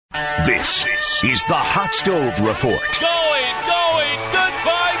This is the Hot Stove Report. Going,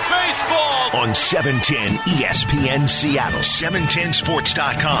 goodbye baseball! On 710 ESPN Seattle,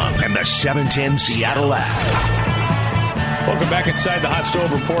 710sports.com, and the 710 Seattle app. Welcome back inside the Hot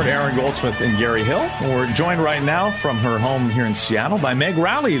Stove Report. Aaron Goldsmith and Gary Hill. We're joined right now from her home here in Seattle by Meg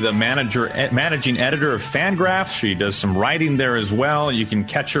Rowley, the managing editor of Fangraphs. She does some writing there as well. You can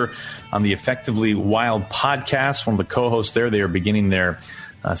catch her on the Effectively Wild podcast. One of the co-hosts there. They are beginning their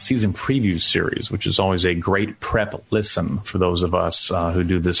season preview series, which is always a great prep listen for those of us who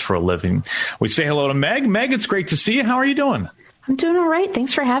do this for a living. We say hello to Meg. Meg, it's great to see you. How are you doing? I'm doing all right.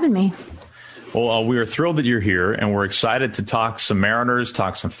 Thanks for having me. Well, we are thrilled that you're here, and we're excited to talk some Mariners,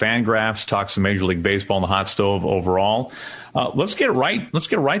 talk some Fangraphs, talk some Major League Baseball and the Hot Stove overall. Let's get right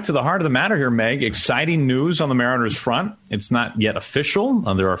to the heart of the matter here, Meg. Exciting news on the Mariners front. It's not yet official.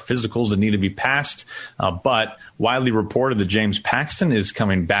 There are physicals that need to be passed, but widely reported that James Paxton is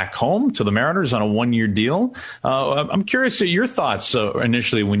coming back home to the Mariners on a one-year deal. I'm curious to your thoughts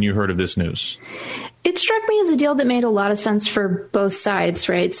initially when you heard of this news. It struck me as a deal that made a lot of sense for both sides,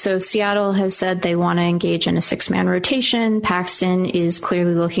 right? So Seattle has said they want to engage in a 6-man rotation. Paxton is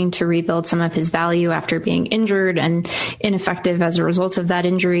clearly looking to rebuild some of his value after being injured and ineffective as a result of that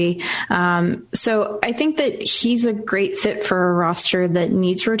injury. So I think that he's a great fit for a roster that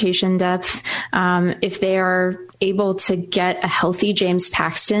needs rotation depth. If they are able to get a healthy James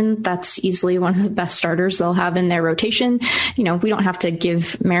Paxton, that's easily one of the best starters they'll have in their rotation. You know, we don't have to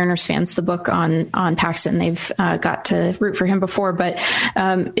give Mariners fans the book on Paxton. They've got to root for him before, but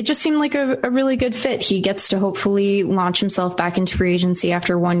it just seemed like a really good fit. He gets to hopefully launch himself back into free agency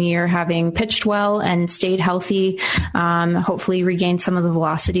after 1 year, having pitched well and stayed healthy, hopefully regained some of the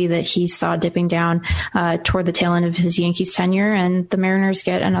velocity that he saw dipping down toward the tail end of his Yankees tenure. And the Mariners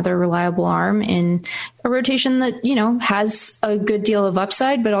get another reliable arm in a rotation that, you know, has a good deal of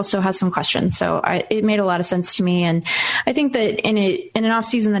upside, but also has some questions. So it made a lot of sense to me. And I think that in an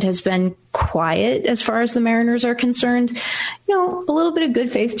offseason that has been quiet as far as the Mariners are concerned, you know, a little bit of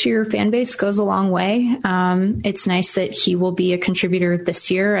good faith to your fan base goes a long way. It's nice that he will be a contributor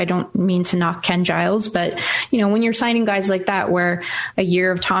this year. I don't mean to knock Ken Giles, but, you know, when you're signing guys like that, where a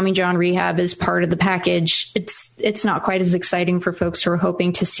year of Tommy John rehab is part of the package, it's not quite as exciting for folks who are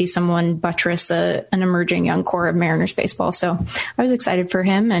hoping to see someone buttress an emerging young core of Mariners baseball. So I was excited for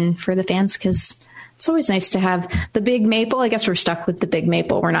him and for the fans because it's always nice to have the big maple. I guess we're stuck with the big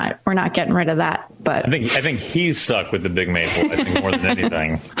maple. We're not getting rid of that. But I think he's stuck with the big maple. I think more than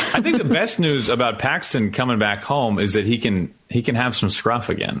anything. I think the best news about Paxton coming back home is that he can have some scruff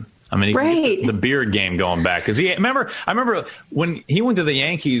again. I mean, he can get the beard game going back because I remember when he went to the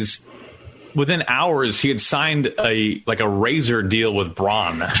Yankees. Within hours, he had signed a razor deal with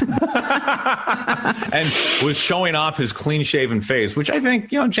Braun and was showing off his clean-shaven face, which I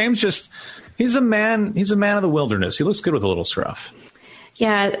think, you know, James he's a man of the wilderness. He looks good with a little scruff.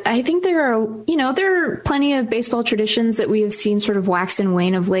 Yeah, I think there are plenty of baseball traditions that we have seen sort of wax and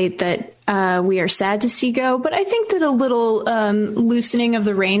wane of late that we are sad to see go. But I think that a little loosening of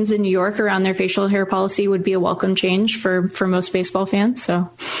the reins in New York around their facial hair policy would be a welcome change for most baseball fans. So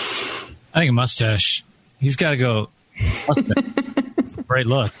I think a mustache. He's got to go. It's a great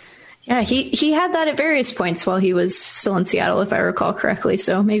look. Yeah, he had that at various points while he was still in Seattle, if I recall correctly.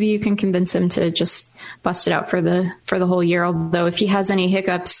 So maybe you can convince him to just bust it out for the whole year. Although if he has any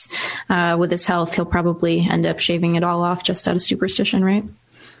hiccups with his health, he'll probably end up shaving it all off just out of superstition, right?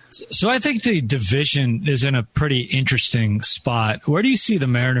 So I think the division is in a pretty interesting spot. Where do you see the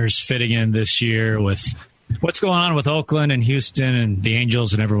Mariners fitting in this year with what's going on with Oakland and Houston and the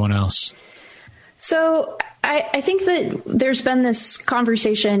Angels and everyone else? So I think that there's been this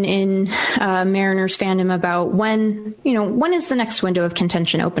conversation in Mariners fandom about when is the next window of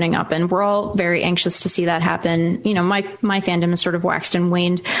contention opening up? And we're all very anxious to see that happen. You know, my fandom has sort of waxed and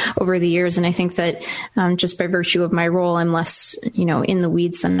waned over the years. And I think that just by virtue of my role, I'm less, in the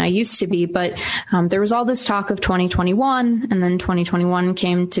weeds than I used to be. But there was all this talk of 2021 and then 2021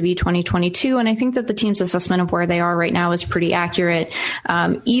 came to be 2022. And I think that the team's assessment of where they are right now is pretty accurate.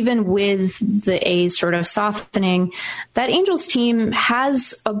 Even with the A's sort of softening, that Angels team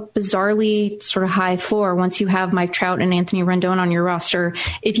has a bizarrely sort of high floor once you have Mike Trout and Anthony Rendon on your roster.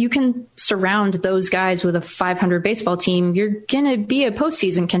 If you can surround those guys with a 500 baseball team, you're going to be a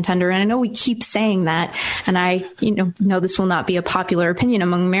postseason contender. And I know we keep saying that, and I know this will not be a popular opinion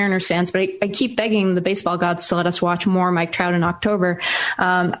among Mariners fans, but I keep begging the baseball gods to let us watch more Mike Trout in October.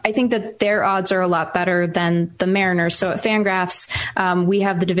 I think that their odds are a lot better than the Mariners. So at Fangraphs, we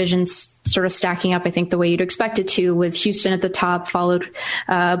have the division's sort of stacking up, I think, the way you'd expect it to, with Houston at the top, followed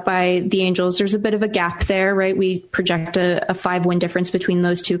by the Angels. There's a bit of a gap there, right? We project a 5-win difference between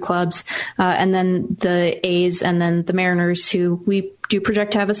those two clubs, and then the A's and then the Mariners, who we do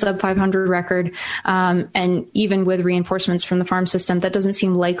project to have a sub 500 record. And even with reinforcements from the farm system, that doesn't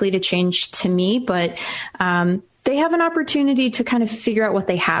seem likely to change to me, but they have an opportunity to kind of figure out what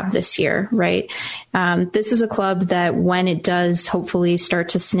they have this year, right? This is a club that, when it does hopefully start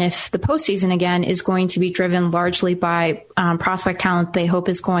to sniff the postseason again, is going to be driven largely by prospect talent they hope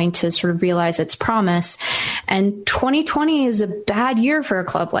is going to sort of realize its promise. And 2020 is a bad year for a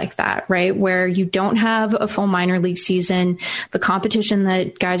club like that, right? Where you don't have a full minor league season. The competition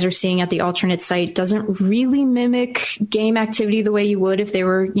that guys are seeing at the alternate site doesn't really mimic game activity the way you would if they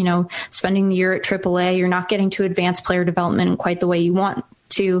were, spending the year at AAA. You're not getting to advanced player development in quite the way you want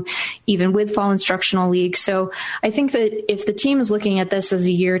to, even with fall instructional league. So I think that if the team is looking at this as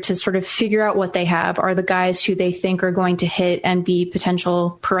a year to sort of figure out what they have, are the guys who they think are going to hit and be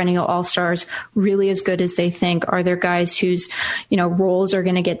potential perennial all-stars really as good as they think? Are there guys whose, roles are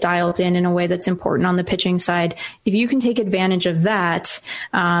going to get dialed in a way that's important on the pitching side? If you can take advantage of that,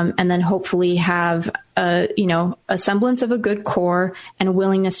 and then hopefully have a semblance of a good core and a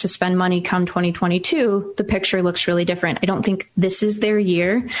willingness to spend money come 2022, the picture looks really different. I don't think this is their year.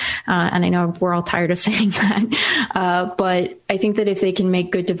 And I know we're all tired of saying that. But I think that if they can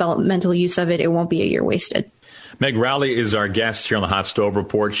make good developmental use of it, it won't be a year wasted. Meg Rowley is our guest here on the Hot Stove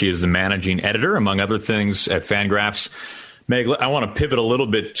Report. She is the managing editor, among other things, at Fangraphs. Meg, I want to pivot a little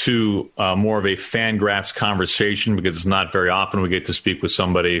bit to more of a Fangraphs conversation, because it's not very often we get to speak with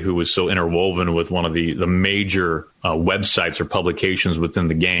somebody who is so interwoven with one of the major websites or publications within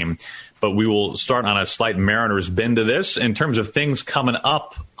the game. But we will start on a slight Mariners bend to this in terms of things coming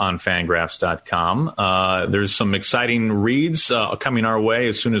up on Fangraphs.com. There's some exciting reads coming our way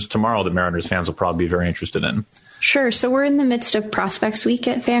as soon as tomorrow that Mariners fans will probably be very interested in. Sure. So we're in the midst of Prospects Week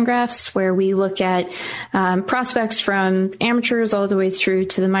at Fangraphs, where we look at prospects from amateurs all the way through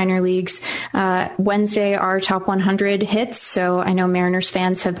to the minor leagues. Wednesday, our top 100 hits. So I know Mariners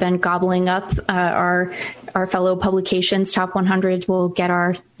fans have been gobbling up our fellow publications. Top 100 will get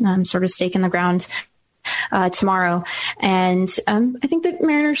our sort of stake in the ground tomorrow. And I think that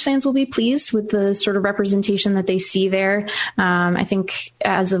Mariners fans will be pleased with the sort of representation that they see there. I think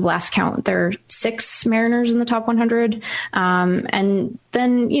as of last count, there are 6 Mariners in the top 100. And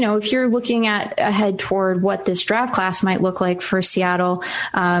then, if you're looking ahead toward what this draft class might look like for Seattle,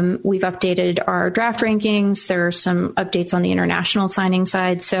 we've updated our draft rankings. There are some updates on the international signing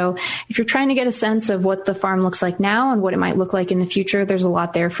side. So if you're trying to get a sense of what the farm looks like now and what it might look like in the future, there's a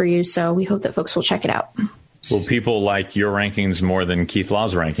lot there for you. So we hope that folks will check it out. Will people like your rankings more than Keith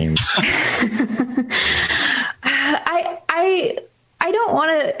Law's rankings? I don't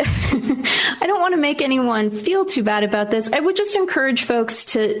want to make anyone feel too bad about this. I would just encourage folks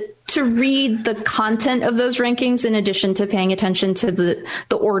to read the content of those rankings in addition to paying attention to the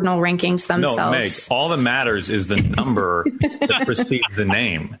ordinal rankings themselves. No, Meg, all that matters is the number that precedes the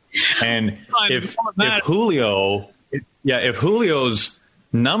name. And if Julio's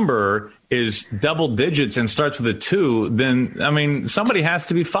number is double digits and starts with a 2, then, somebody has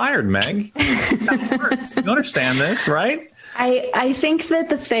to be fired, Meg. That works. You understand this, right? I think that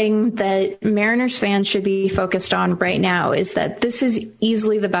the thing that Mariners fans should be focused on right now is that this is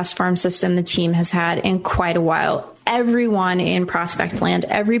easily the best farm system the team has had in quite a while. Everyone in prospect land,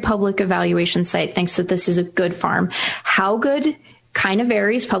 every public evaluation site thinks that this is a good farm. How good kind of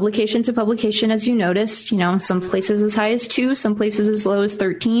varies publication to publication, as you noticed, some places as high as 2, some places as low as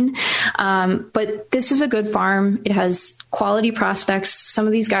 13. But this is a good farm. It has quality prospects. Some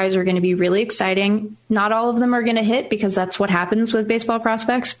of these guys are going to be really exciting. Not all of them are going to hit, because that's what happens with baseball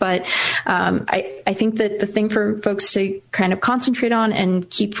prospects. But I think that the thing for folks to kind of concentrate on and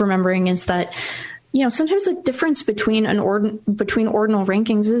keep remembering is that, sometimes the difference between ordinal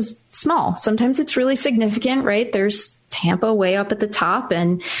rankings is small. Sometimes it's really significant, right? There's Tampa way up at the top,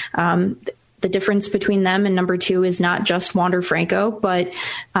 and the difference between them and number 2 is not just Wander Franco, but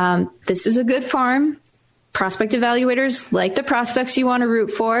this is a good farm. Prospect evaluators like the prospects you want to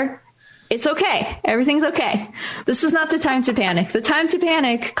root for. It's okay. Everything's okay. This is not the time to panic. The time to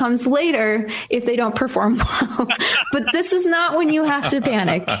panic comes later if they don't perform well. But this is not when you have to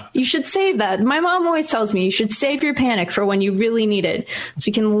panic. You should save that. My mom always tells me you should save your panic for when you really need it, so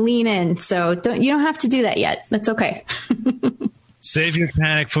you can lean in. So you don't have to do that yet. That's okay. Save your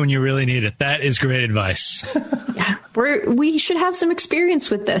panic for when you really need it. That is great advice. Yeah, we should have some experience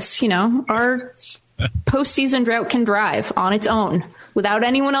with this. Our postseason drought can drive on its own without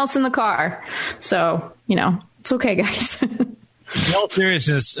anyone else in the car. So, it's okay, guys. In all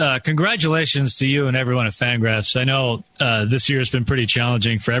seriousness, congratulations to you and everyone at Fangraphs. I know this year has been pretty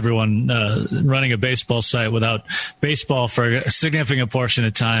challenging for everyone. Running a baseball site without baseball for a significant portion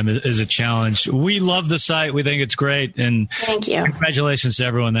of time is a challenge. We love the site. We think it's great. And thank you. Congratulations to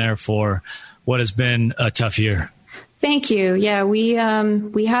everyone there for what has been a tough year. Thank you. Yeah, we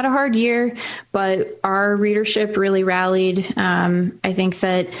had a hard year, but our readership really rallied. I think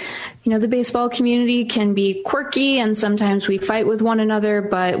that, the baseball community can be quirky and sometimes we fight with one another,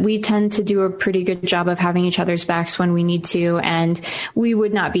 but we tend to do a pretty good job of having each other's backs when we need to. And we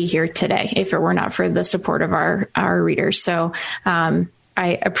would not be here today if it were not for the support of our readers. So,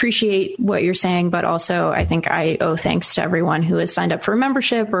 I appreciate what you're saying, but also I think I owe thanks to everyone who has signed up for a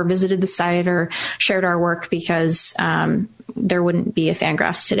membership or visited the site or shared our work, because there wouldn't be a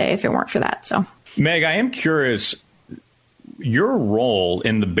Fangraphs today if it weren't for that. So, Meg, I am curious, your role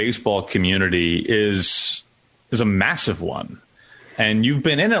in the baseball community is a massive one. And you've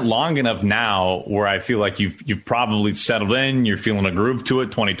been in it long enough now where I feel like you've probably settled in. You're feeling a groove to it.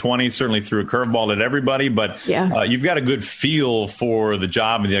 2020 certainly threw a curveball at everybody, but you've got a good feel for the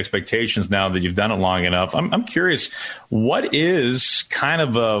job and the expectations now that you've done it long enough. I'm curious, what is kind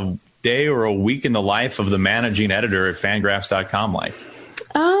of a day or a week in the life of the managing editor at Fangraphs.com like?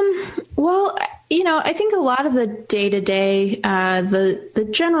 Well, I think a lot of the day-to-day, the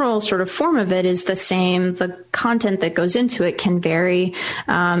general sort of form of it is the same. The content that goes into it can vary.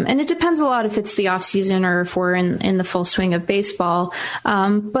 And it depends a lot if it's the off season or if we're in the full swing of baseball.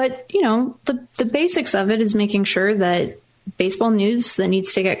 But the basics of it is making sure that baseball news that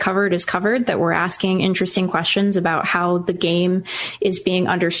needs to get covered is covered, that we're asking interesting questions about how the game is being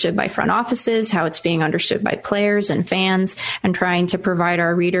understood by front offices, how it's being understood by players and fans, and trying to provide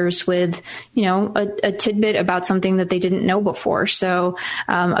our readers with, a tidbit about something that they didn't know before. So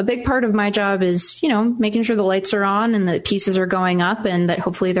a big part of my job is, making sure the lights are on and that pieces are going up and that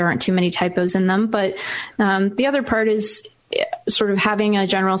hopefully there aren't too many typos in them. But the other part is sort of having a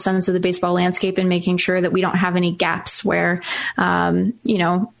general sense of the baseball landscape and making sure that we don't have any gaps where,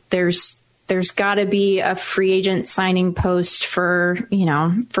 there's got to be a free agent signing post for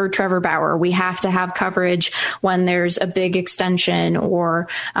Trevor Bauer. We have to have coverage when there's a big extension or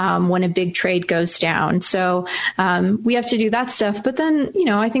when a big trade goes down. So we have to do that stuff. But then,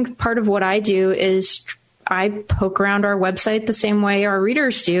 I think part of what I do is I poke around our website the same way our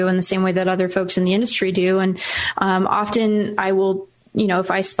readers do and the same way that other folks in the industry do. And often I will,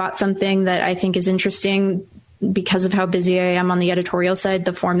 if I spot something that I think is interesting, because of how busy I am on the editorial side,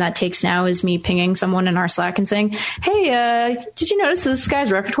 the form that takes now is me pinging someone in our Slack and saying, hey, did you notice this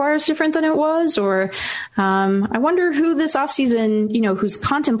guy's repertoire is different than it was? Or I wonder who this offseason, who's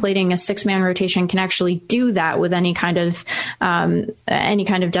contemplating a 6-man rotation can actually do that with any kind of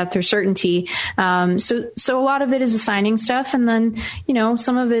depth or certainty. So a lot of it is assigning stuff. And then,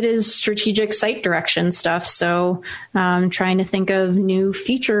 some of it is strategic site direction stuff. So trying to think of new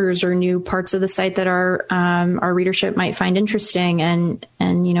features or new parts of the site that our readership might find interesting and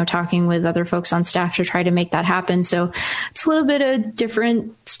talking with other folks on staff to try to make that happen. So it's a little bit of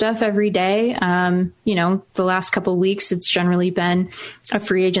different stuff every day. The last couple of weeks, it's generally been a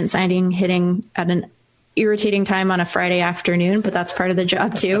free agent signing hitting at an irritating time on a Friday afternoon, but that's part of the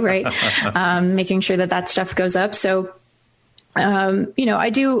job too, right? Making sure that stuff goes up. So I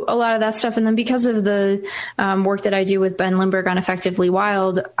do a lot of that stuff. And then because of the work that I do with Ben Lindbergh on Effectively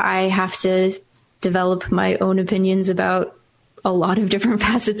Wild, I have to develop my own opinions about a lot of different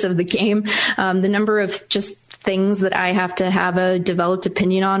facets of the game. The number of just things that I have to have a developed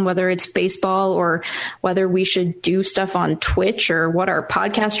opinion on, whether it's baseball or whether we should do stuff on Twitch or what our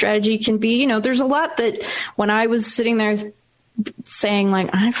podcast strategy can be. There's a lot that when I was sitting there saying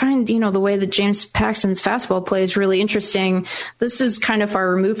I find, the way that James Paxton's fastball play is really interesting. This is kind of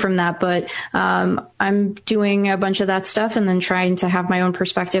far removed from that, but I'm doing a bunch of that stuff and then trying to have my own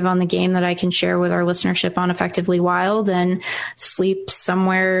perspective on the game that I can share with our listenership on Effectively Wild and sleep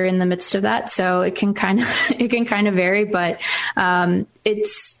somewhere in the midst of that. So it can kind of vary, but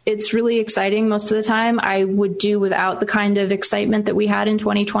it's really exciting most of the time. I would do without the kind of excitement that we had in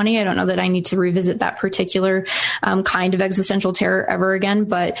 2020. I don't know that I need to revisit that particular kind of existential terror ever again,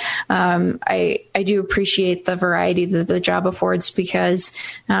 but I do appreciate the variety that the job affords because,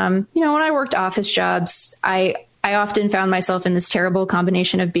 when I worked office jobs, I often found myself in this terrible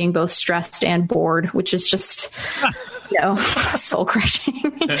combination of being both stressed and bored, which is just, soul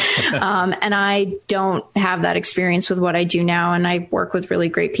crushing. And I don't have that experience with what I do now. And I work with really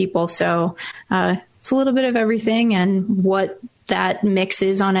great people. So it's a little bit of everything. And what that mix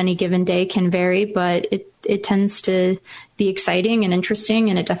is on any given day can vary, but it tends to be exciting and interesting.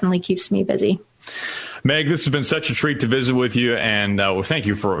 And it definitely keeps me busy. Meg, this has been such a treat to visit with you, and thank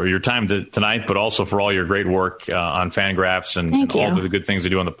you for your time tonight, but also for all your great work on Fangraphs and all of the good things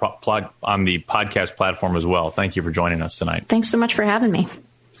you do on the podcast platform as well. Thank you for joining us tonight. Thanks so much for having me.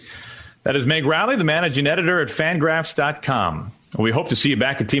 That is Meg Rowley, the managing editor at Fangraphs.com. We hope to see you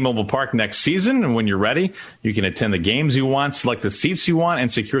back at T-Mobile Park next season, and when you're ready, you can attend the games you want, select the seats you want,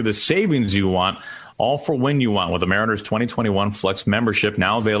 and secure the savings you want, all for when you want with the Mariners 2021 Flex membership,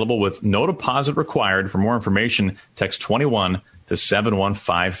 now available with no deposit required. For more information, text 21 to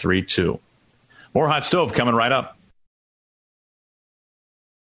 71532. More Hot Stove coming right up.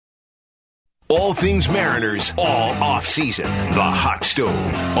 All things Mariners, all off-season. The Hot Stove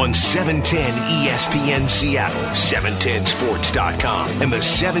on 710 ESPN Seattle, 710sports.com, and the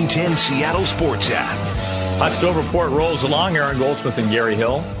 710 Seattle Sports app. Hot Stove Report rolls along. Aaron Goldsmith and Gary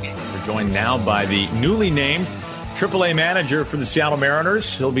Hill. We're joined now by the newly named AAA manager for the Seattle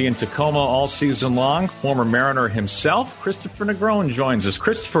Mariners. He'll be in Tacoma all season long. Former Mariner himself, Kristopher Negrón, joins us.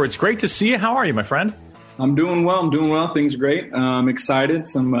 Kristopher, it's great to see you. How are you, my friend? I'm doing well. Things are great. I'm excited.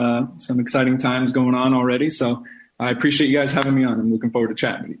 Some exciting times going on already. So I appreciate you guys having me on. I'm looking forward to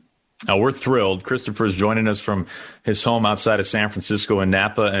chatting with you. We're thrilled. Kristopher is joining us from his home outside of San Francisco in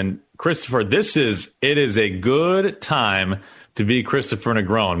Napa. And Kristopher, it is a good time to be Kristopher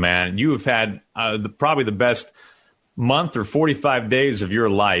Negrón, man. You have had probably the best month or 45 days of your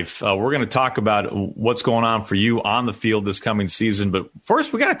life. We're going to talk about what's going on for you on the field this coming season. But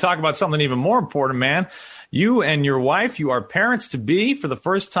first, we got to talk about something even more important, man. You and your wife, you are parents-to-be for the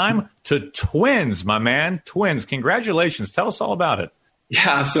first time to twins, my man. Twins. Congratulations. Tell us all about it.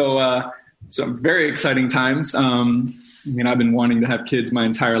 Yeah, so very exciting times. I've been wanting to have kids my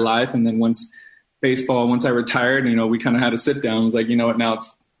entire life. And then once I retired, we kind of had a sit down. It was like, you know what, now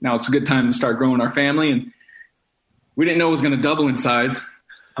it's a good time to start growing our family. And we didn't know it was going to double in size.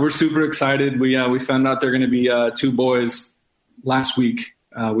 We're super excited. We found out they're going to be 2 boys last week.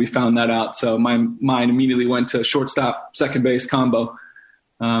 We found that out. So my mind immediately went to shortstop, second base combo.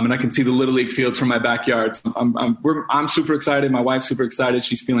 And I can see the Little League fields from my backyard. So I'm super excited. My wife's super excited.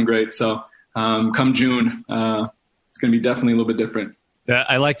 She's feeling great. So come June, it's going to be definitely a little bit different.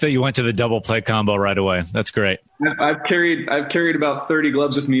 I like that you went to the double play combo right away. That's great. I've carried about 30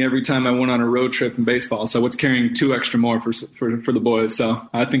 gloves with me every time I went on a road trip in baseball. So what's carrying 2 extra more for the boys. So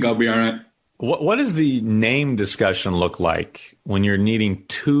I think I'll be all right. What does the name discussion look like when you're needing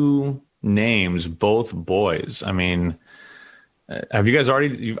 2 names, both boys? I mean, have you guys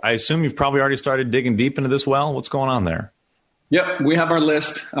I assume you've probably already started digging deep into this well? What's going on there? Yep, we have our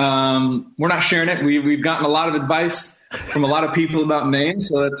list. We're not sharing it. We've gotten a lot of advice from a lot of people about names.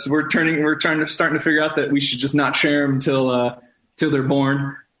 So we're starting to figure out that we should just not share them till they're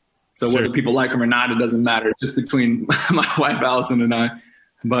born. So whether people like them or not, it doesn't matter. It's just between my wife, Allison, and I.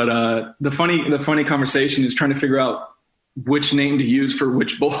 But the funny conversation is trying to figure out which name to use for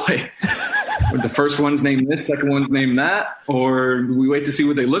which boy. The first one's named this, second one's named that, or we wait to see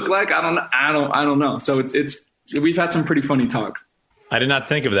what they look like. I don't know. So we've had some pretty funny talks. I did not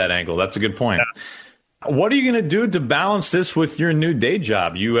think of that angle. That's a good point. What are you going to do to balance this with your new day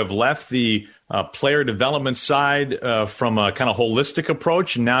job? You have left the player development side from a kind of holistic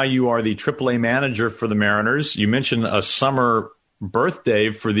approach, and now you are the AAA manager for the Mariners. You mentioned a summer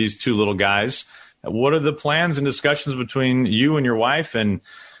birthday for these 2 little guys. What are the plans and discussions between you and your wife and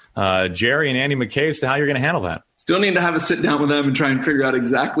Jerry and Andy McKay as to how you're going to handle that? Still need to have a sit down with them and try and figure out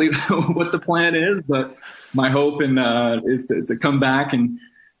exactly what the plan is. But my hope is to come back and,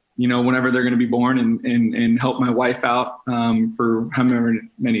 whenever they're going to be born and help my wife out for however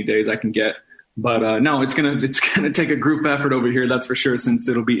many days I can get. But no, it's gonna take a group effort over here. That's for sure, since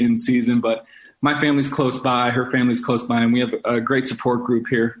it'll be in season. But my family's close by, her family's close by, and we have a great support group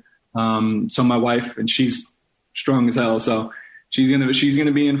here. So my wife, and she's strong as hell. So she's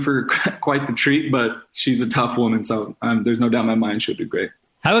gonna be in for quite the treat. But she's a tough woman, so there's no doubt in my mind she'll do great.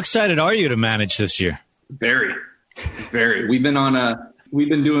 How excited are you to manage this year? Very, very. We've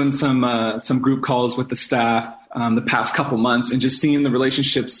been doing some group calls with the staff the past couple months, and just seeing the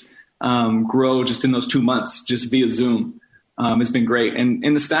relationships grow just in those 2 months, just via Zoom, has been great.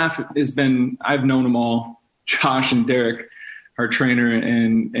 And the staff I've known them all. Josh and Derek, our trainer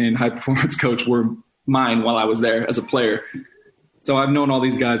and high performance coach, were mine while I was there as a player. So I've known all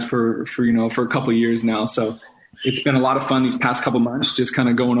these guys for a couple of years now. So it's been a lot of fun these past couple months, just kind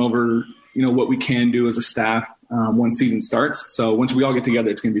of going over, what we can do as a staff once season starts. So once we all get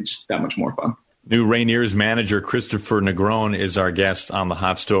together, it's going to be just that much more fun. New Rainiers manager Kristopher Negrón is our guest on the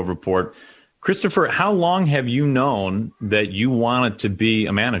Hot Stove Report. Kristopher, how long have you known that you wanted to be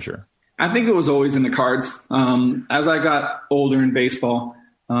a manager? I think it was always in the cards. As I got older in baseball,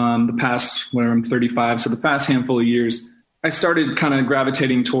 the past, where I'm 35, so the past handful of years, I started kind of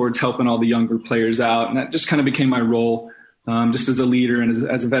gravitating towards helping all the younger players out. And that just kind of became my role, just as a leader and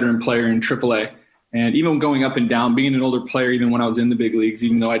as a veteran player in AAA. And even going up and down, being an older player, even when I was in the big leagues,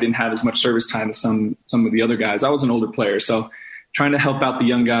 even though I didn't have as much service time as some of the other guys, I was an older player. So trying to help out the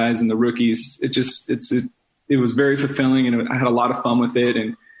young guys and the rookies, it was very fulfilling, and I had a lot of fun with it.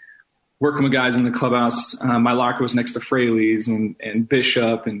 And working with guys in the clubhouse, my locker was next to Fraley's and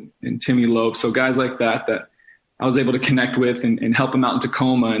Bishop and Timmy Loeb. So guys like that I was able to connect with and help them out in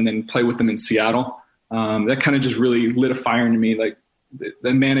Tacoma and then play with them in Seattle. That kind of just really lit a fire into me, like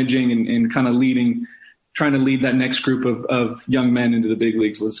the managing and kind of trying to lead that next group of young men into the big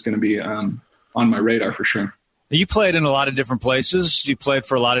leagues was going to be on my radar for sure. You played in a lot of different places. You played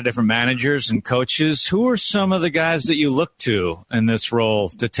for a lot of different managers and coaches. Who are some of the guys that you look to in this role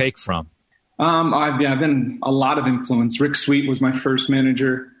to take from? I've been a lot of influence. Rick Sweet was my first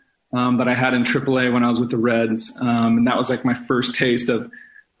manager that I had in AAA when I was with the Reds. And that was like my first taste of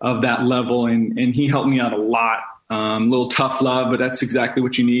that level. And he helped me out a lot. A little tough love, but that's exactly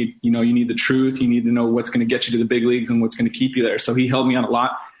what you need. You know, you need the truth. You need to know what's going to get you to the big leagues and what's going to keep you there. So he helped me out a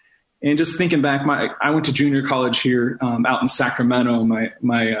lot. And just thinking back, I went to junior college here out in Sacramento.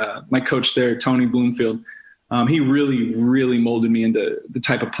 My coach there, Tony Bloomfield, he really, really molded me into the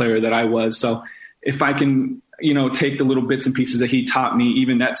type of player that I was. So if I can, take the little bits and pieces that he taught me,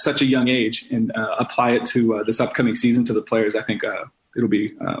 even at such a young age, and apply it to this upcoming season to the players, I think it'll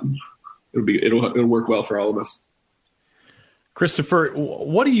work well for all of us. Kristopher,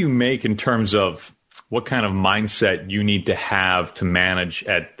 what do you make in terms of what kind of mindset you need to have to manage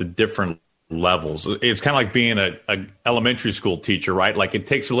at the different levels? It's kind of like being an elementary school teacher, right? Like it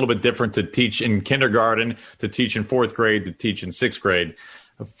takes a little bit different to teach in kindergarten, to teach in fourth grade, to teach in sixth grade.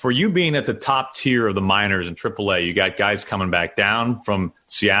 For you being at the top tier of the minors in AAA, you got guys coming back down from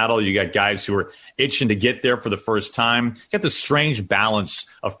Seattle. You got guys who are itching to get there for the first time. You got this strange balance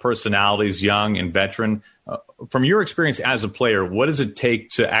of personalities, young and veteran. From your experience as a player, what does it take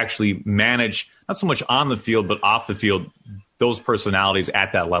to actually manage, not so much on the field, but off the field, those personalities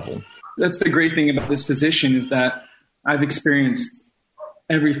at that level? That's the great thing about this position, is that I've experienced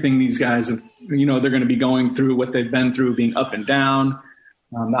everything these guys have, they're going to be going through, what they've been through, being up and down,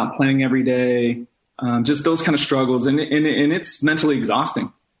 not playing every day, just those kind of struggles. And it's mentally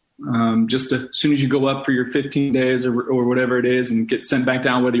exhausting. Just as soon as you go up for your 15 days or whatever it is and get sent back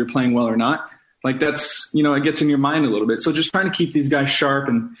down, whether you're playing well or not, like that's, it gets in your mind a little bit. So just trying to keep these guys sharp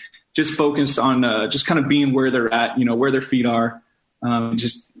and just focus on just kind of being where they're at, where their feet are,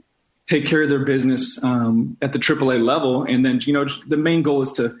 just take care of their business at the AAA level. And then, the main goal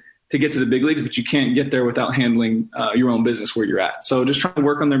is to get to the big leagues, but you can't get there without handling your own business where you're at. So just trying to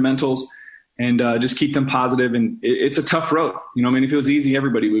work on their mentals and just keep them positive. And it's a tough road. If it was easy,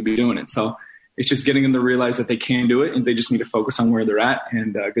 everybody would be doing it. So it's just getting them to realize that they can do it and they just need to focus on where they're at,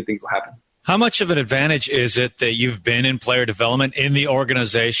 and good things will happen. How much of an advantage is it that you've been in player development in the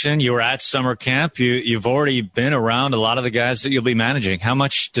organization? You were at summer camp. You've already been around a lot of the guys that you'll be managing. How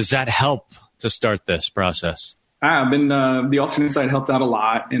much does that help to start this process? I've been the alternate side helped out a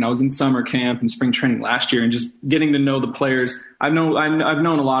lot, and I was in summer camp and spring training last year, and just getting to know the players. I've known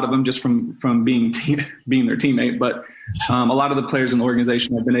a lot of them just from being their teammate, but a lot of the players in the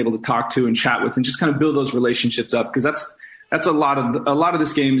organization I've been able to talk to and chat with, and just kind of build those relationships up, because that's a lot of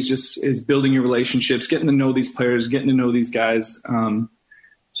this game is building your relationships, getting to know these players, getting to know these guys.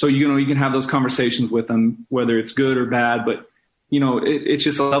 So you can have those conversations with them, whether it's good or bad, but it's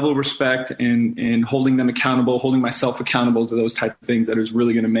just a level of respect and holding them accountable, holding myself accountable to those type of things that is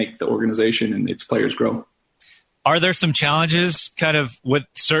really going to make the organization and its players grow. Are there some challenges kind of with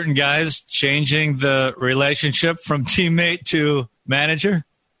certain guys changing the relationship from teammate to manager?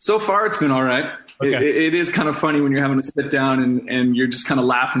 So far, it's been all right. Okay. It is kind of funny when you're having to sit down and you're just kind of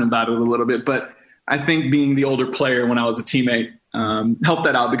laughing about it a little bit. But I think being the older player when I was a teammate helped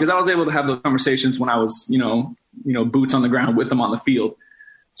that out, because I was able to have those conversations when I was, boots on the ground with them on the field.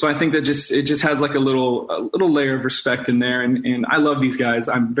 So I think that it just has like a little layer of respect in there. And I love these guys.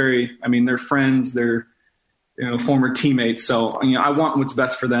 They're friends, they're, former teammates. So, I want what's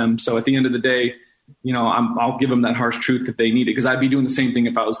best for them. So at the end of the day, I'll give them that harsh truth if they need it, because I'd be doing the same thing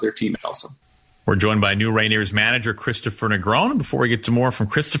if I was their teammate also. We're joined by new Rainiers manager Kristopher Negrón. Before we get to more from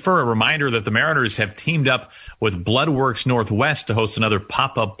Kristopher, a reminder that the Mariners have teamed up with Bloodworks Northwest to host another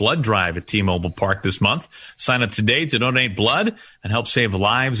pop-up blood drive at T-Mobile Park this month. Sign up today to donate blood and help save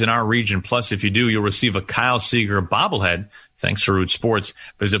lives in our region. Plus, if you do, you'll receive a Kyle Seager bobblehead. Thanks to Root Sports.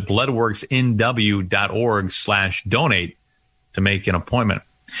 Visit bloodworksnw.org/donate to make an appointment.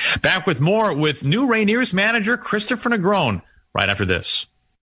 Back with more with new Rainiers manager Kristopher Negrón right after this.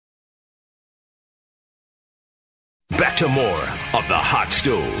 Back to more of The Hot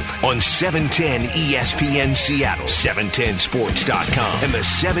Stove on 710 ESPN Seattle, 710sports.com, and the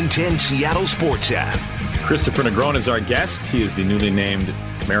 710 Seattle Sports app. Kristopher Negrón is our guest. He is the newly named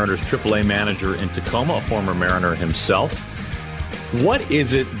Mariners AAA manager in Tacoma, a former Mariner himself. What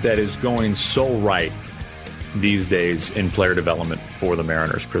is it that is going so right these days in player development for the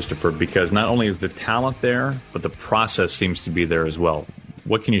Mariners, Kristopher? Because not only is the talent there, but the process seems to be there as well.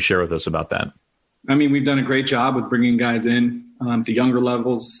 What can you share with us about that? I mean, we've done a great job with bringing guys in to younger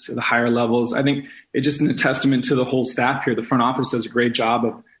levels, to the higher levels. I think it's just a testament to the whole staff here. The front office does a great job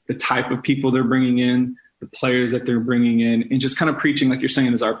of the type of people they're bringing in, the players that they're bringing in, and just kind of preaching, like you're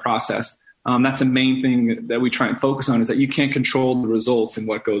saying, is our process. That's the main thing that we try and focus on, is that you can't control the results and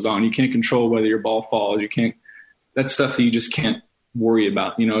what goes on. You can't control whether your ball falls. That's stuff that you just can't worry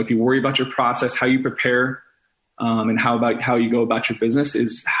about. You know, if you worry about your process, how you prepare, and how you go about your business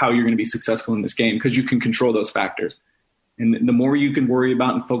is how you're going to be successful in this game, because you can control those factors. And the more you can worry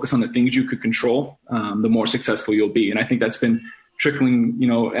about and focus on the things you could control, the more successful you'll be. And I think that's been trickling,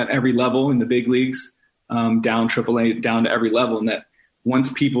 at every level in the big leagues, down AAA, down to every level. And that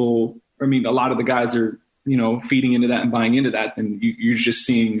once a lot of the guys are, feeding into that and buying into that, then you're just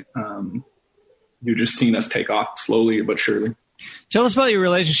seeing us take off slowly but surely. Tell us about your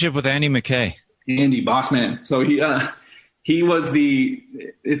relationship with Andy McKay. Andy, boss man. So he was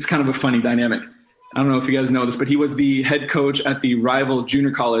it's kind of a funny dynamic. I don't know if you guys know this, but he was the head coach at the rival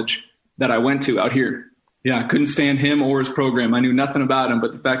junior college that I went to out here. Yeah, I couldn't stand him or his program. I knew nothing about him,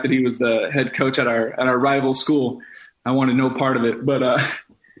 but the fact that he was the head coach at our rival school, I wanted no part of it. But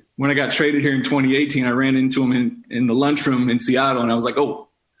when I got traded here in 2018, I ran into him in the lunchroom in Seattle, and I was like, "Oh,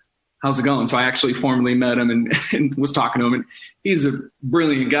 how's it going?" So I actually formally met him and was talking to him, and he's a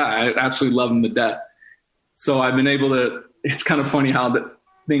brilliant guy. I absolutely love him to death. So I've been able to – it's kind of funny how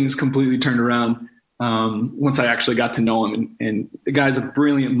things completely turned around once I actually got to know him. And the guy's a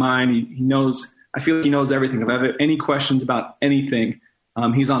brilliant mind. He knows – I feel like he knows everything. If I have any questions about anything,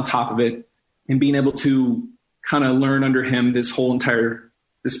 he's on top of it. And being able to kind of learn under him this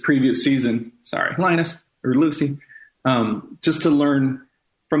previous season – sorry, Linus or Lucy just to learn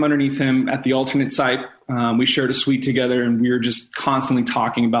from underneath him at the alternate site. We shared a suite together, and we were just constantly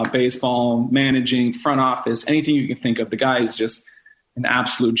talking about baseball, managing, front office, anything you can think of. The guy is just an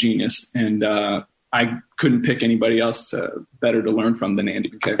absolute genius, and I couldn't pick anybody else better to learn from than Andy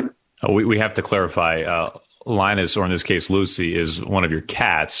McKay. We have to clarify, Linus, or in this case Lucy, is one of your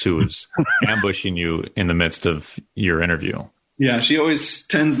cats who is ambushing you in the midst of your interview. Yeah, she wants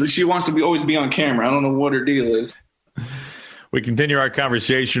to always be on camera. I don't know what her deal is. We continue our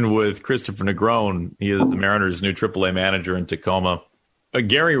conversation with Kristopher Negrón. He is the Mariners' new AAA manager in Tacoma.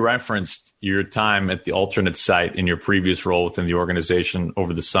 Gary referenced your time at the alternate site in your previous role within the organization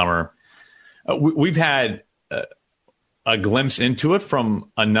over the summer. We've had a glimpse into it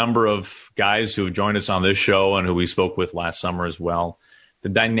from a number of guys who have joined us on this show and who we spoke with last summer as well. The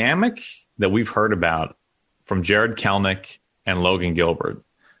dynamic that we've heard about from Jared Kelenic and Logan Gilbert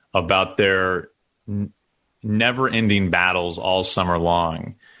about their never-ending battles all summer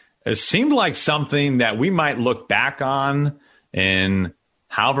long. It seemed like something that we might look back on in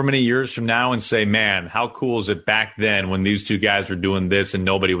however many years from now and say, man, how cool is it back then when these two guys were doing this and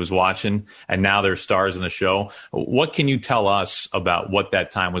nobody was watching, and now they're stars in the show. What can you tell us about what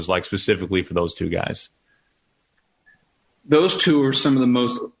that time was like specifically for those two guys? Those two are some of the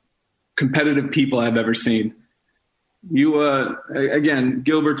most competitive people I've ever seen. Again,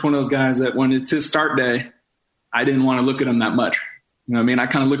 Gilbert's one of those guys that when it's his start day, I didn't want to look at him that much. You know what I mean? I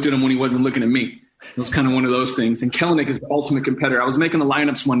kind of looked at him when he wasn't looking at me. It was kind of one of those things. And Kelenic is the ultimate competitor. I was making the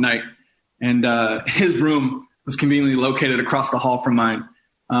lineups one night, and his room was conveniently located across the hall from mine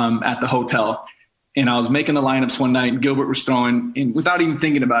at the hotel. And I was making the lineups one night, and Gilbert was throwing. And without even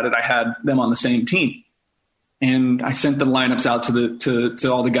thinking about it, I had them on the same team. And I sent the lineups out to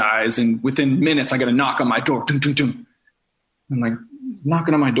all the guys. And within minutes, I got a knock on my door. Dum, dum, dum. I'm like,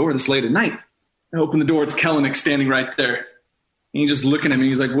 knocking on my door this late at night. I open the door. It's Kelenic standing right there. And he's just looking at me.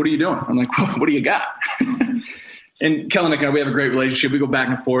 He's like, what are you doing? I'm like, what do you got? And Kelenic and I, we have a great relationship. We go back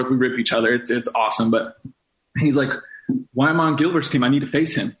and forth. We rip each other. It's awesome. But he's like, why am I on Gilbert's team? I need to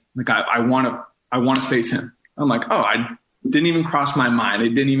face him. Like, I want to face him. I'm like, oh, I didn't even cross my mind.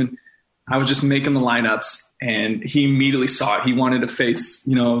 I was just making the lineups, and he immediately saw it. He wanted to face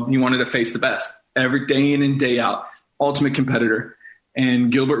the best every day in and day out. Ultimate competitor.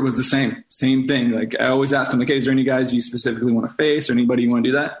 And Gilbert was the same thing. Like, I always asked him, like, hey, is there any guys you specifically want to face or anybody you want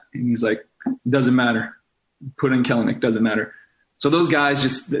to do that? And he's like, doesn't matter. Put in Kelenic, doesn't matter. So those guys,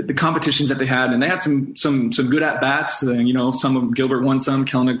 just the competitions that they had, and they had some good at bats. Some of them, Gilbert won some,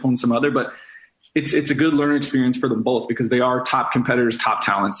 Kelenic won some other, but it's a good learning experience for them both because they are top competitors, top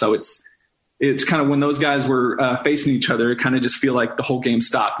talent. So it's kind of when those guys were facing each other, it kind of just feel like the whole game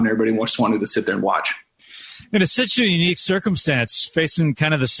stopped and everybody just wanted to sit there and watch. And it's such a unique circumstance, facing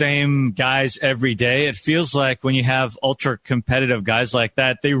kind of the same guys every day. It feels like when you have ultra competitive guys like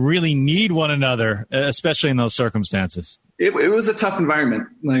that, they really need one another, especially in those circumstances. It was a tough environment.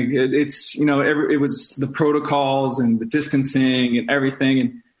 Like it's, it was the protocols and the distancing and everything,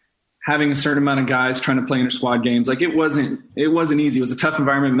 and having a certain amount of guys trying to play inter-squad games. Like it wasn't easy. It was a tough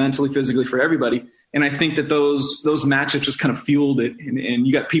environment mentally, physically for everybody. And I think that those matchups just kind of fueled it. And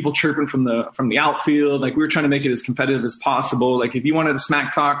you got people chirping from the outfield. Like we were trying to make it as competitive as possible. Like if you wanted to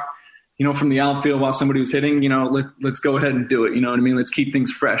smack talk, from the outfield while somebody was hitting, let's go ahead and do it. You know what I mean? Let's keep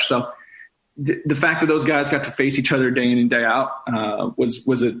things fresh. So the fact that those guys got to face each other day in and day out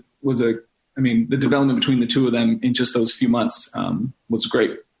the development between the two of them in just those few months was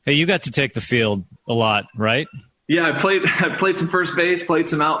great. Hey, you got to take the field a lot, right? Yeah, I played some first base, played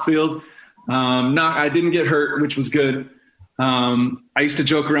some outfield. I didn't get hurt, which was good. I used to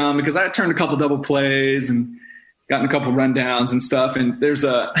joke around because I turned a couple double plays and gotten a couple rundowns and stuff. And there's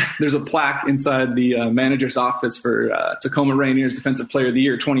a plaque inside the manager's office for Tacoma Rainiers Defensive Player of the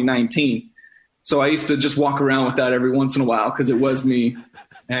Year 2019. So I used to just walk around with that every once in a while because it was me,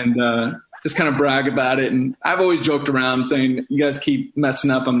 and just kind of brag about it. And I've always joked around saying, you guys keep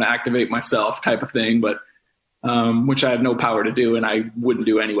messing up, I'm going to activate myself type of thing. But which I have no power to do and I wouldn't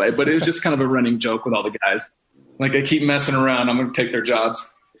do anyway. But it was just kind of a running joke with all the guys. Like they keep messing around, I'm going to take their jobs.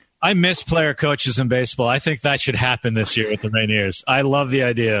 I miss player coaches in baseball. I think that should happen this year with the Rainiers. I love the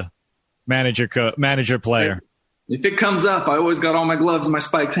idea. Manager player. If it comes up, I always got all my gloves and my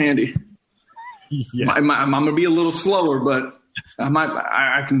spikes handy. Yeah. I'm going to be a little slower, but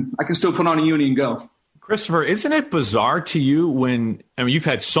I can still put on a uni and go. Kristopher, isn't it bizarre to you when you've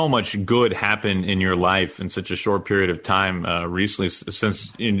had so much good happen in your life in such a short period of time recently,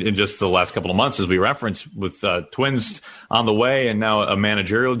 since in just the last couple of months, as we referenced, with twins on the way and now a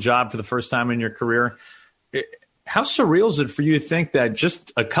managerial job for the first time in your career. How surreal is it for you to think that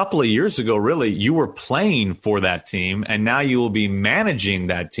just a couple of years ago, really, you were playing for that team and now you will be managing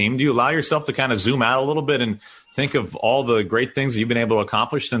that team? Do you allow yourself to kind of zoom out a little bit and think of all the great things that you've been able to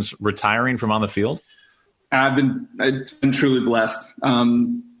accomplish since retiring from on the field? I've been truly blessed. My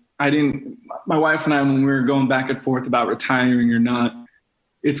wife and I, when we were going back and forth about retiring or not,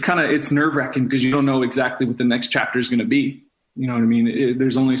 it's nerve wracking because you don't know exactly what the next chapter is going to be. You know what I mean?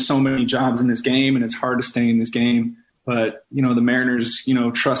 There's only so many jobs in this game and it's hard to stay in this game. But, the Mariners,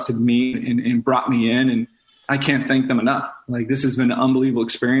 trusted me and brought me in, and I can't thank them enough. Like, this has been an unbelievable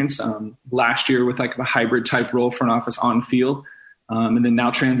experience. Last year with like a hybrid type role, front office on field. And then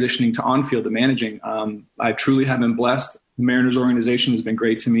now transitioning to on-field to managing. I truly have been blessed. The Mariners organization has been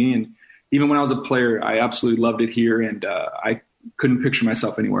great to me. And even when I was a player, I absolutely loved it here, and I couldn't picture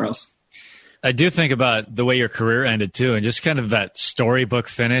myself anywhere else. I do think about the way your career ended, too, and just kind of that storybook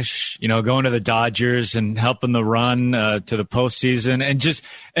finish, going to the Dodgers and helping the run to the postseason.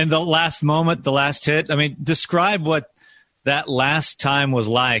 And the last moment, the last hit. I mean, describe what that last time was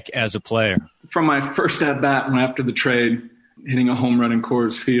like as a player. From my first at-bat after the trade, hitting a home run in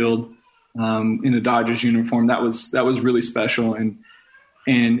Coors Field in a Dodgers uniform, that was really special.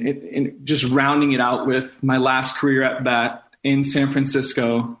 And just rounding it out with my last career at bat in San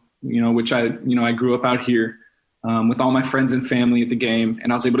Francisco, which I grew up out here with all my friends and family at the game,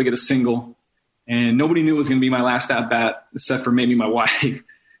 and I was able to get a single, and nobody knew it was going to be my last at bat except for maybe my wife.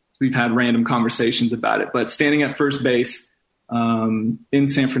 We've had random conversations about it, but standing at first base in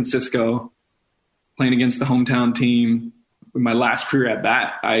San Francisco, playing against the hometown team, my last career at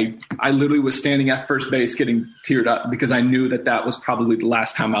bat, I literally was standing at first base getting teared up because I knew that was probably the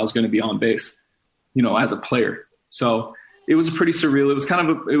last time I was going to be on base, as a player. So it was pretty surreal. It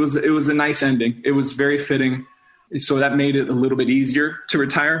was it was a nice ending. It was very fitting. So that made it a little bit easier to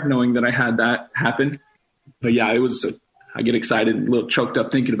retire, knowing that I had that happen. But yeah, I get excited and a little choked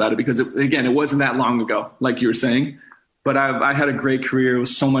up thinking about it because it wasn't that long ago, like you were saying, but I had a great career. It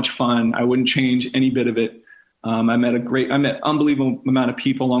was so much fun. I wouldn't change any bit of it. I met unbelievable amount of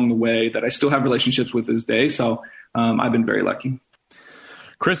people along the way that I still have relationships with this day. So I've been very lucky.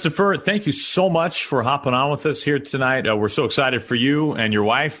 Kristopher, thank you so much for hopping on with us here tonight. We're so excited for you and your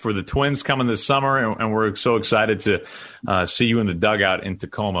wife, for the twins coming this summer, and we're so excited to see you in the dugout in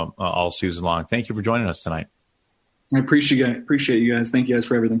Tacoma all season long. Thank you for joining us tonight. I appreciate you guys. Thank you guys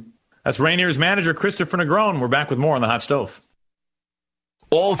for everything. That's Rainiers manager Kristopher Negrón. We're back with more on the Hot Stove.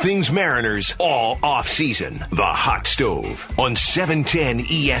 All things Mariners, all off-season. The Hot Stove on 710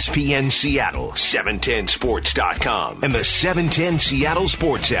 ESPN Seattle, 710sports.com, and the 710 Seattle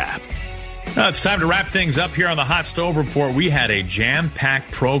Sports app. Now it's time to wrap things up here on the Hot Stove Report. We had a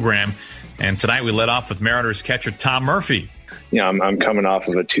jam-packed program, and tonight we led off with Mariners catcher Tom Murphy. I'm coming off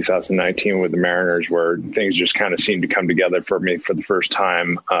of a 2019 with the Mariners where things just kind of seemed to come together for me for the first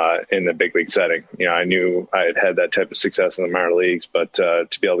time in the big league setting. I knew I had had that type of success in the minor leagues, but to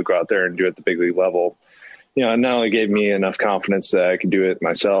be able to go out there and do it at the big league level, it not only gave me enough confidence that I could do it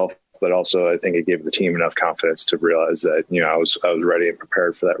myself, but also I think it gave the team enough confidence to realize that, I was ready and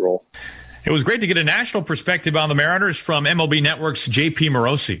prepared for that role. It was great to get a national perspective on the Mariners from MLB Network's JP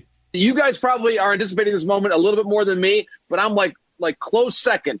Morosi. You guys probably are anticipating this moment a little bit more than me, but I'm like close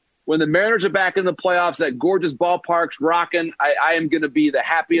second. When the Mariners are back in the playoffs at gorgeous ballparks rocking, I am going to be the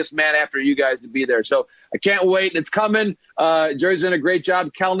happiest man after you guys to be there. So I can't wait. It's coming. Jerry's done a great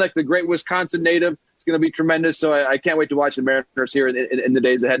job. Kelnick, the great Wisconsin native, it's going to be tremendous. So I can't wait to watch the Mariners here in the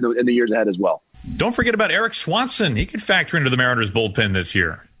days ahead, in the years ahead as well. Don't forget about Eric Swanson. He could factor into the Mariners bullpen this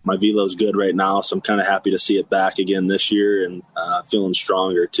year. My velo's good right now, so I'm kind of happy to see it back again this year and feeling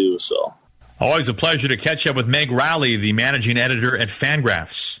stronger too. So, always a pleasure to catch up with Meg Rowley, the managing editor at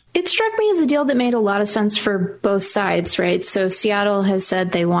Fangraphs. It struck me as a deal that made a lot of sense for both sides, right? So Seattle has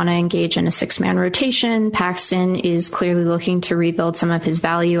said they want to engage in a 6-man rotation. Paxton is clearly looking to rebuild some of his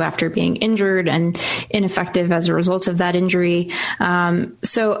value after being injured and ineffective as a result of that injury.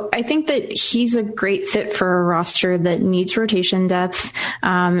 So I think that he's a great fit for a roster that needs rotation depth.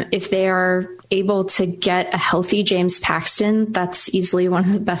 If they are able to get a healthy James Paxton, that's easily one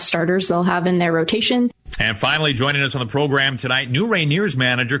of the best starters they'll have in their rotation. And finally, joining us on the program tonight, new Rainiers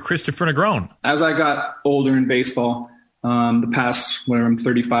manager Kristopher Negrón. As I got older in baseball, I'm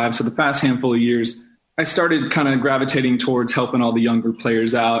 35, so the past handful of years, I started kind of gravitating towards helping all the younger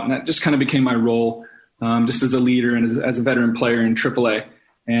players out, and that just kind of became my role, just as a leader and as a veteran player in AAA.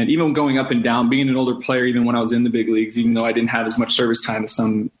 And even going up and down, being an older player, even when I was in the big leagues, even though I didn't have as much service time as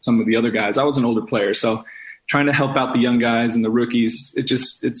some of the other guys, I was an older player. So trying to help out the young guys and the rookies, it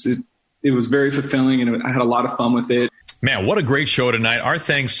was very fulfilling, and I had a lot of fun with it. Man, what a great show tonight. Our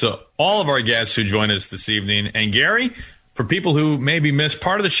thanks to all of our guests who joined us this evening. And Gary, for people who maybe missed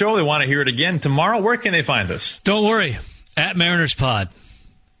part of the show, they want to hear it again tomorrow, where can they find us? Don't worry. At Mariners Pod.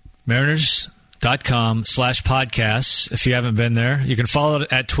 Mariners.com/podcasts. If you haven't been there, you can follow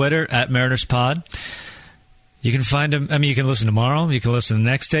it at Twitter at Mariners Pod. You can find them. You can listen tomorrow. You can listen the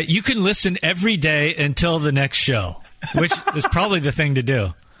next day. You can listen every day until the next show, which is probably the thing to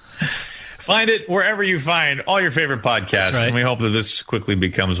do. Find it wherever you find all your favorite podcasts, right. And we hope that this quickly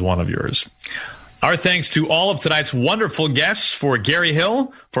becomes one of yours. Our thanks to all of tonight's wonderful guests, for Gary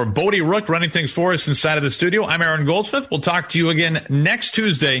Hill, for Bodie Rook running things for us inside of the studio. I'm Aaron Goldsmith. We'll talk to you again next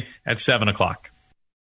Tuesday at 7 o'clock.